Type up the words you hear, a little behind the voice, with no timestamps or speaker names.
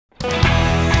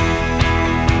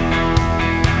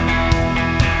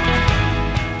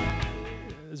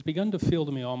begun to feel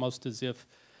to me almost as if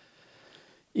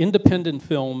independent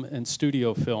film and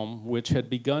studio film, which had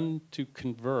begun to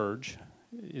converge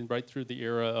right through the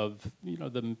era of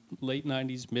the late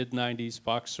 90s, mid 90s,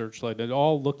 Fox Searchlight, it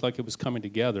all looked like it was coming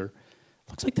together.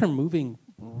 Looks like they're moving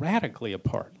radically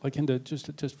apart, like into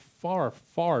just far,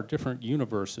 far different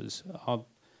universes.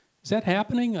 Is that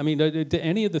happening? I mean, do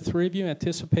any of the three of you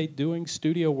anticipate doing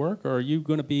studio work, or are you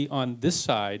going to be on this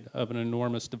side of an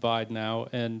enormous divide now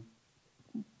and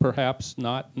perhaps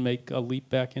not make a leap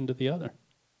back into the other?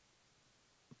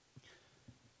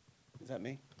 Is that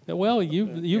me? Well,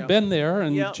 you've been there,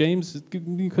 and James,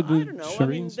 you could do. I don't know. I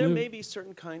mean, there may be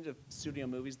certain kinds of studio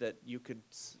movies that you could,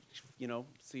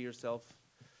 see yourself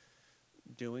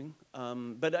doing.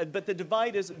 But the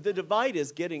divide is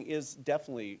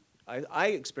definitely. I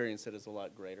experience it as a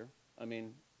lot greater. I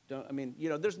mean,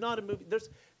 there's not a movie.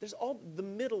 There's all the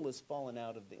middle has fallen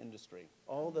out of the industry.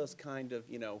 All those kind of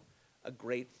a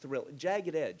great thrill.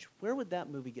 Jagged Edge. Where would that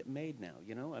movie get made now?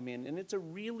 I mean, and it's a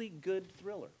really good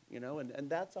thriller. And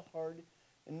that's a hard.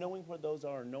 And knowing where those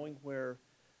are, knowing where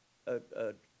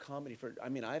a comedy for. I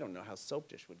mean, I don't know how Soap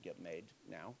Dish would get made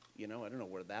now. I don't know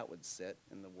where that would sit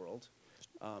in the world.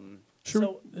 Sure.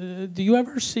 So, do you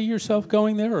ever see yourself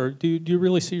going there, or do you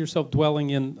really see yourself dwelling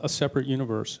in a separate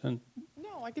universe? And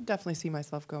no, I could definitely see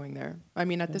myself going there. I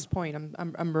mean, at this point,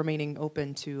 I'm remaining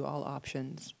open to all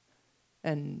options,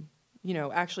 and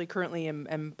actually, currently,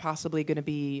 am possibly going to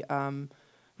be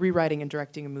rewriting and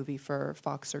directing a movie for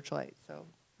Fox Searchlight. So.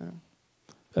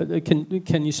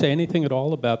 Can you say anything at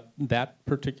all about that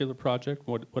particular project?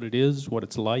 What it is, what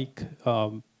it's like,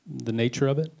 the nature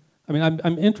of it? I mean,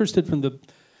 I'm interested from the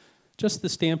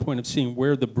standpoint of seeing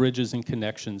where the bridges and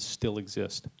connections still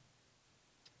exist.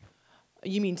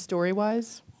 You mean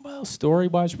story-wise? Well,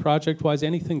 story-wise, project-wise,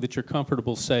 anything that you're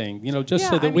comfortable saying. Just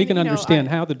so that we can understand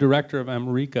how the director of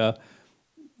America,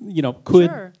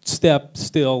 could step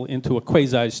still into a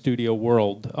quasi-studio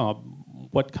world.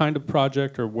 What kind of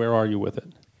project, or where are you with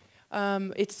it?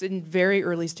 It's in very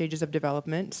early stages of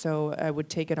development, so I would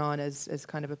take it on as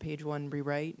kind of a page one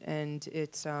rewrite, and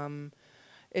it's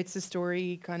a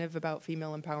story kind of about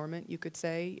female empowerment, you could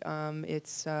say.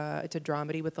 It's a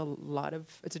dramedy with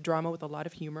it's a drama with a lot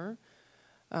of humor,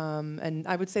 and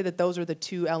I would say that those are the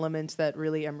two elements that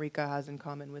really America has in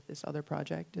common with this other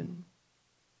project and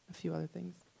a few other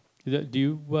things. Do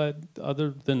you,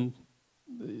 other than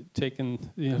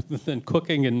than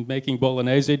cooking and making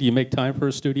bolognese, do you make time for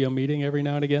a studio meeting every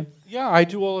now and again? Yeah, I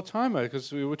do all the time,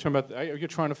 because we were talking about, you're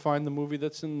trying to find the movie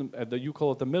that's in you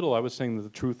call it the middle. I was saying that the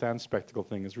truth and spectacle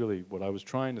thing is really what I was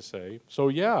trying to say. So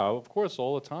yeah, of course,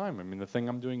 all the time. I mean, the thing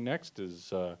I'm doing next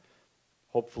is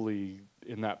hopefully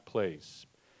in that place.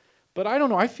 But I don't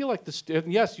know, I feel like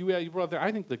yes, you brought that,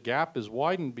 I think the gap is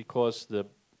widened because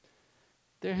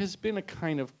there has been a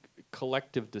kind of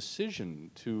collective decision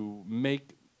to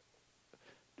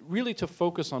really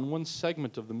focus on one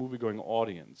segment of the movie-going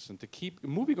audience, and to keep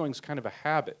movie-going is kind of a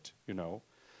habit,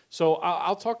 So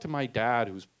I'll talk to my dad,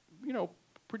 who's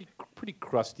pretty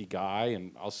crusty guy,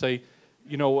 and I'll say,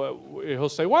 he'll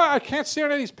say, "Well, I can't see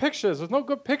any of these pictures. There's no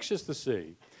good pictures to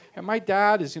see." And my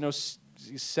dad is,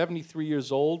 he's 73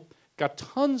 years old, got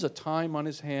tons of time on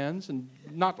his hands, and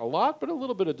not a lot, but a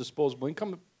little bit of disposable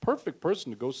income. A perfect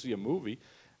person to go see a movie.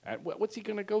 And what's he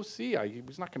going to go see?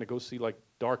 He's not going to go see, like,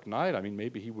 Dark Knight. I mean,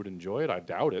 maybe he would enjoy it. I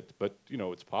doubt it, but,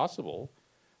 it's possible.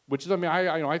 Which is, I mean,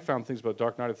 I found things about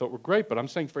Dark Knight I thought were great, but I'm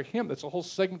saying for him, that's a whole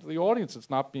segment of the audience that's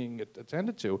not being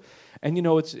attended to. And,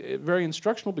 it's very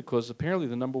instructional, because apparently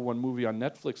the #1 movie on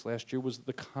Netflix last year was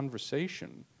The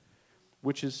Conversation,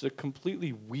 which is a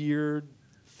completely weird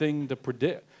thing to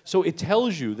predict. So it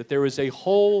tells you that there is a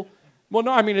whole... Well,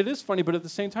 no, I mean, it is funny, but at the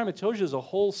same time, it tells you there's a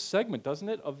whole segment, doesn't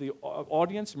it, of the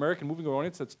audience, American movie-going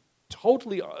audience, that's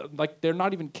totally, like, they're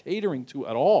not even catering to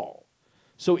at all.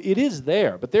 So it is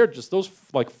there, but they're just those,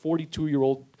 like,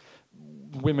 42-year-old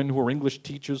women who are English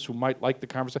teachers who might like the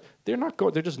conversation.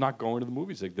 They're just not going to the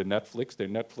movies. They're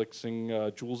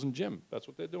Netflixing Jules and Jim. That's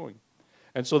what they're doing.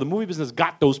 And so the movie business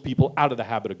got those people out of the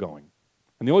habit of going.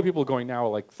 And the only people going now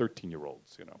are, like,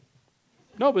 13-year-olds,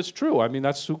 No, but it's true. I mean,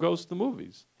 that's who goes to the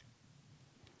movies.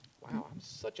 Wow,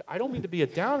 I don't mean to be a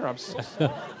downer. I'm so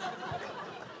sorry.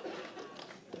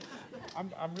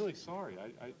 I'm really sorry.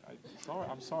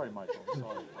 I'm sorry, Michael. I'm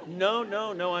sorry.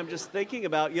 No. I'm just thinking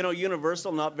about,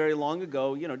 Universal not very long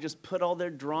ago, just put all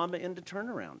their drama into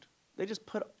Turnaround. They just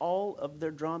put all of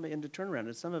their drama into Turnaround,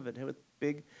 and some of it with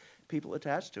big people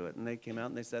attached to it. And they came out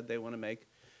and they said they want to make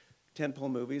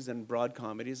tentpole movies and broad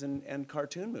comedies and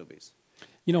cartoon movies.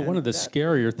 One of the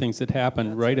scarier things that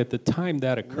happened right at the time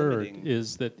that occurred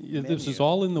is that this was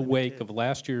all in the wake of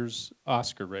last year's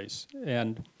Oscar race.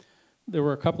 And there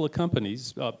were a couple of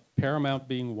companies, Paramount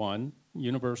being one,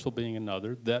 Universal being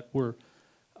another, that were,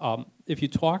 if you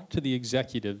talk to the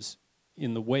executives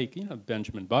in the wake, you know,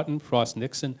 Benjamin Button, Frost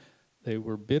Nixon, they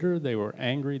were bitter, they were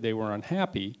angry, they were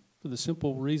unhappy for the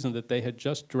simple reason that they had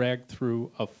just dragged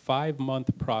through a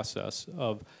 5-month process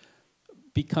of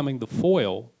becoming the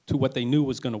foil to what they knew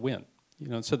was going to win. You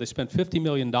know, so they spent $50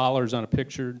 million on a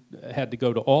picture, had to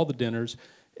go to all the dinners,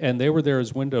 and they were there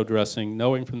as window dressing,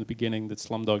 knowing from the beginning that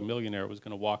Slumdog Millionaire was going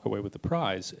to walk away with the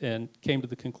prize, and came to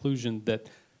the conclusion that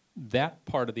that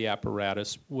part of the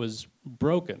apparatus was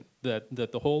broken, that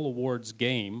the whole awards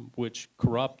game, which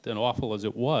corrupt and awful as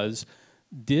it was,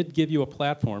 did give you a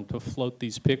platform to float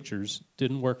these pictures,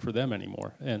 didn't work for them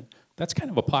anymore. And that's kind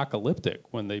of apocalyptic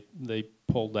when they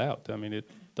pulled out. I mean, it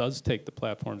does take the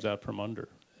platforms out from under.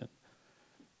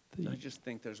 I just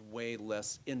think there's way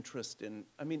less interest in,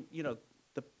 I mean, you know,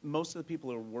 most of the people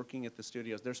who are working at the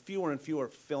studios, there's fewer and fewer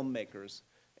filmmakers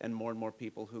and more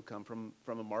people who come from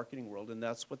a marketing world, and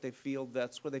that's what they feel,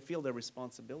 that's where they feel their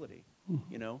responsibility,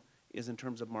 you know, is in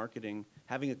terms of marketing,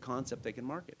 having a concept they can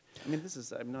market. I mean, this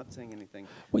is, I'm not saying anything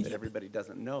that everybody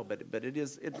doesn't know, but it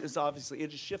is obviously,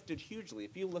 it has shifted hugely.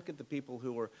 If you look at the people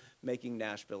who were making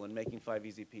Nashville and making Five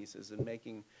Easy Pieces and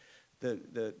making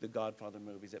the Godfather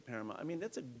movies at Paramount, I mean,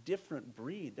 that's a different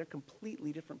breed. They're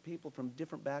completely different people from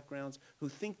different backgrounds who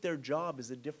think their job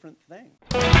is a different thing.